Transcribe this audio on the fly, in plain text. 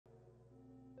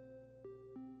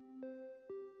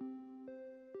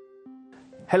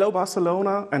Hello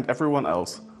Barcelona and everyone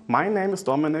else. My name is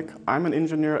Dominic, I'm an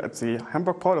engineer at the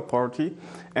Hamburg Port Authority,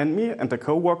 and me and a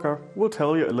co-worker will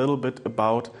tell you a little bit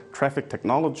about traffic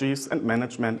technologies and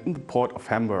management in the Port of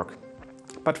Hamburg.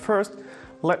 But first,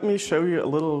 let me show you a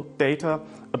little data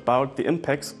about the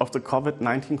impacts of the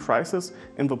COVID-19 crisis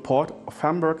in the Port of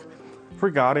Hamburg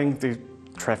regarding the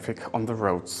traffic on the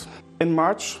roads. In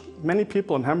March, many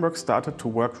people in Hamburg started to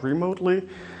work remotely,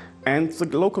 and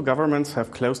the local governments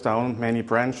have closed down many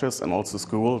branches and also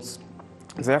schools.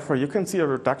 Therefore, you can see a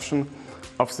reduction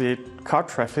of the car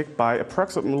traffic by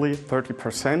approximately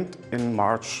 30% in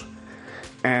March.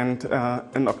 And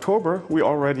in October, we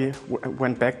already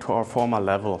went back to our former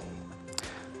level.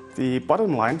 The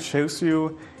bottom line shows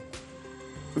you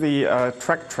the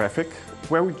truck traffic,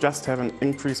 where we just have an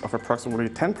increase of approximately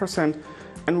 10%,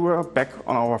 and we're back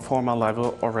on our former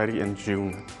level already in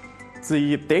June.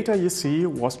 The data you see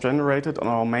was generated on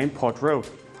our main port road,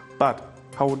 but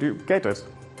how would you get it?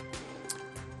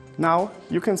 Now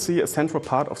you can see a central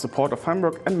part of the Port of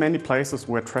Hamburg and many places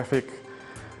where traffic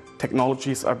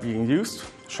technologies are being used,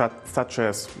 such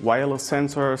as wireless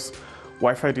sensors,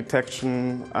 Wi-Fi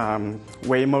detection,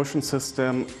 weigh motion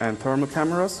system and thermal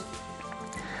cameras.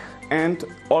 And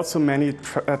also many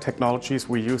technologies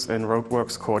we use in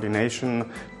roadworks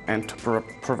coordination and to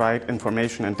provide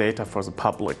information and data for the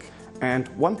public. And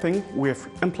one thing we have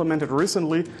implemented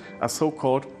recently are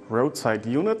so-called roadside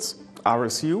units,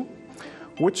 RSU,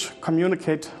 which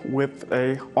communicate with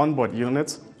a onboard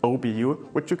units, OBU,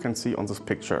 which you can see on this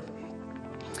picture.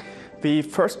 The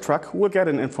first truck will get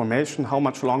an information how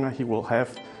much longer he will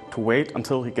have to wait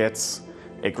until he gets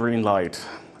a green light.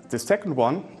 The second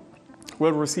one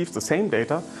will receive the same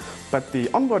data, but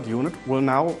the onboard unit will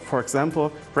now, for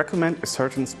example, recommend a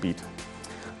certain speed.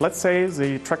 Let's say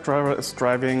the truck driver is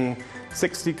driving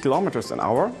 60 kilometers an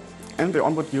hour and the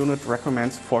onboard unit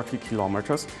recommends 40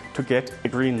 kilometers to get a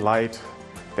green light.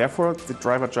 Therefore, the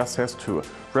driver just has to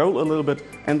roll a little bit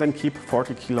and then keep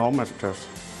 40 kilometers.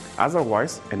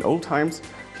 Otherwise, in old times,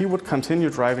 he would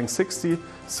continue driving 60,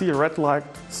 see a red light,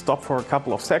 stop for a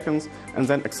couple of seconds and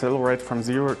then accelerate from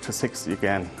 0 to 60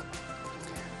 again.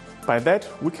 By that,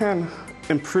 we can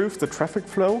improve the traffic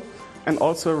flow and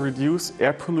also reduce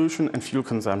air pollution and fuel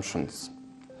consumptions.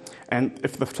 And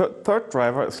if the third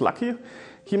driver is lucky,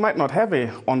 he might not have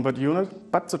an onboard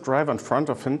unit, but the driver in front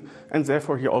of him, and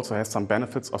therefore he also has some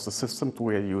benefits of the system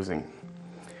we are using.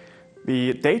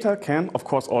 The data can, of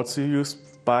course, also be used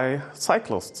by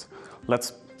cyclists.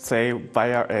 Let's say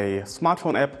via a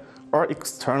smartphone app or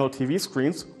external TV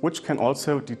screens, which can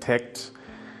also detect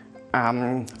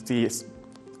the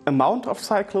amount of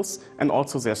cyclists and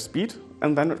also their speed,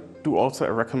 and then do also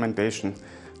a recommendation.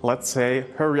 Let's say,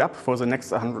 hurry up for the next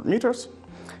 100 meters.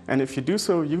 And if you do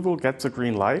so, you will get the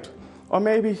green light. Or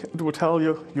maybe it will tell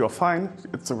you, you're fine,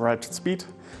 it's the right speed,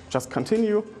 just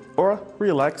continue. Or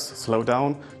relax, slow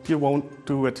down, you won't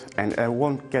do it and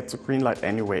won't get the green light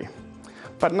anyway.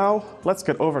 But now, let's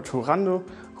get over to Rando,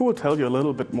 who will tell you a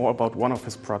little bit more about one of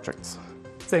his projects.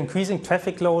 The increasing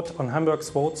traffic load on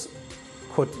Hamburg's roads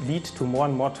could lead to more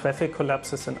and more traffic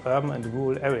collapses in urban and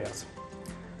rural areas.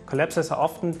 Collapses are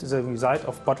often the result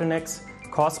of bottlenecks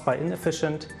caused by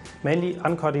inefficient, mainly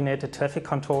uncoordinated traffic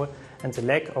control and the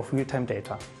lack of real-time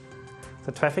data.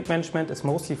 The traffic management is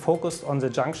mostly focused on the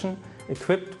junction,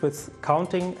 equipped with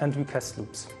counting and request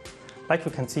loops, like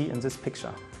you can see in this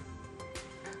picture.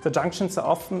 The junctions are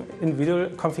often individual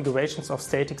configurations of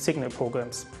static signal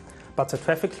programs, but the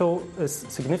traffic flow is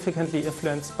significantly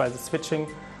influenced by the switching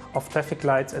of traffic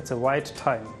lights at the right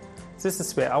time. This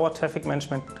is where our traffic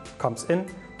management comes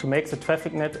in to make the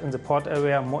traffic net in the port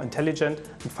area more intelligent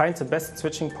and find the best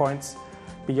switching points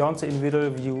beyond the individual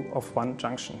view of one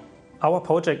junction. Our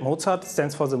project MOZART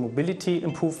stands for the mobility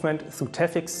improvement through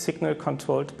traffic signal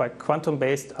controlled by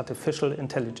quantum-based artificial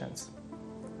intelligence.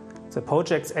 The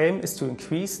project's aim is to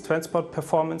increase transport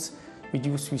performance,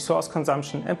 reduce resource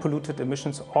consumption and polluted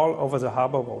emissions all over the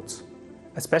harbor roads.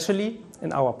 Especially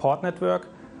in our port network,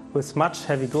 with much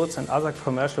heavy goods and other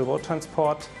commercial road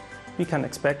transport, we can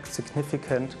expect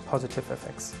significant positive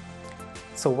effects.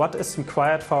 So what is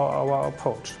required for our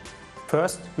approach?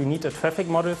 First, we need a traffic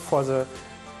model for the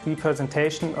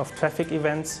representation of traffic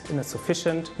events in a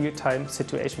sufficient real-time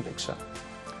situation picture.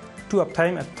 To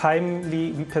obtain a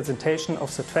timely representation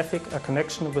of the traffic, a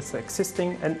connection with the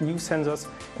existing and new sensors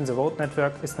in the road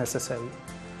network is necessary,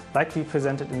 like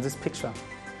represented in this picture.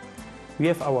 We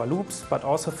have our loops, but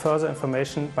also further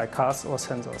information by cars or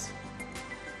sensors.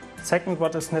 Second,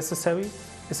 what is necessary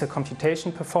is a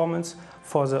computation performance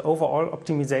for the overall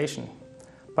optimization.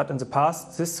 But in the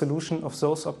past, this solution of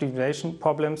those optimization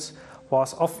problems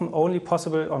was often only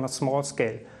possible on a small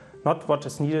scale, not what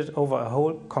is needed over a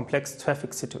whole complex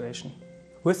traffic situation.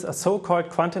 With a so-called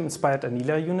quantum-inspired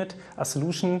annealer unit, a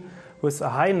solution with a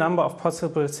high number of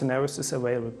possible scenarios is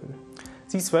available.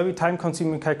 These very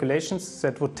time-consuming calculations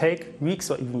that would take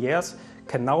weeks or even years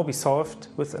can now be solved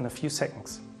within a few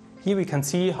seconds. Here we can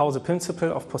see how the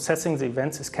principle of processing the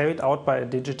events is carried out by a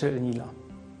digital annealer.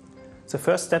 The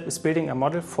first step is building a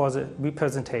model for the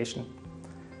representation.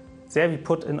 There we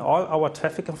put in all our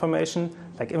traffic information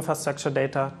like infrastructure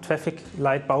data, traffic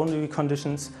light boundary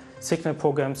conditions, signal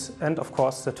programs and of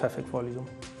course the traffic volume.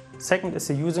 Second is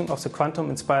the using of the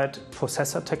quantum-inspired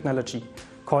processor technology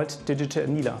called digital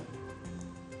annealer.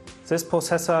 This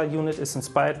processor unit is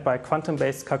inspired by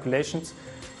quantum-based calculations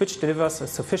which delivers a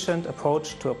sufficient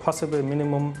approach to a possible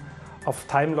minimum of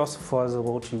time loss for the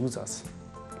road users.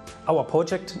 Our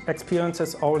project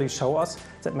experiences already show us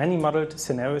that many modeled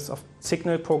scenarios of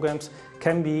signal programs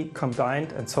can be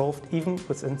combined and solved even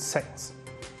within seconds.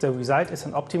 The result is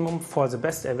an optimum for the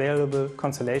best available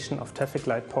constellation of traffic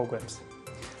light programs.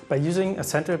 By using a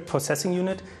central processing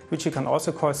unit, which you can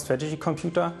also call strategy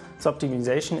computer, the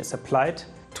optimization is applied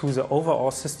to the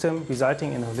overall system,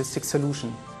 resulting in a holistic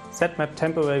solution that map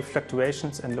temporary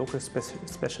fluctuations and local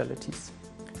specialties.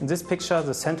 In this picture,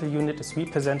 the central unit is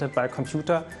represented by a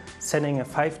computer sending a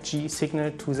 5G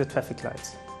signal to the traffic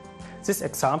lights. This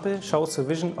example shows the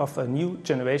vision of a new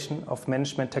generation of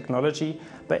management technology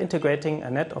by integrating a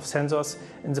net of sensors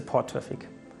in the port traffic.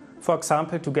 For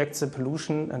example, to get the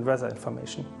pollution and weather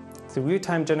information. The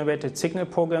real-time generated signal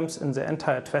programs in the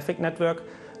entire traffic network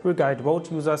will guide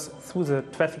road users through the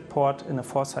traffic port in a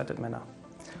foresighted manner.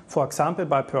 For example,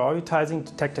 by prioritizing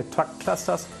detected truck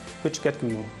clusters which get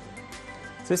green.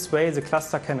 This way the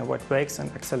cluster can avoid brakes and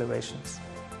accelerations.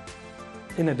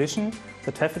 In addition,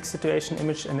 the traffic situation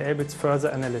image enables further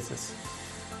analysis,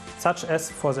 such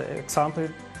as, for the example,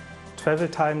 travel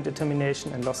time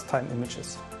determination and lost time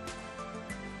images.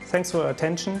 Thanks for your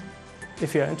attention.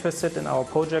 If you are interested in our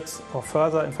projects or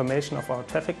further information of our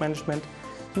traffic management,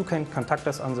 you can contact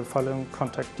us on the following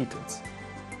contact details.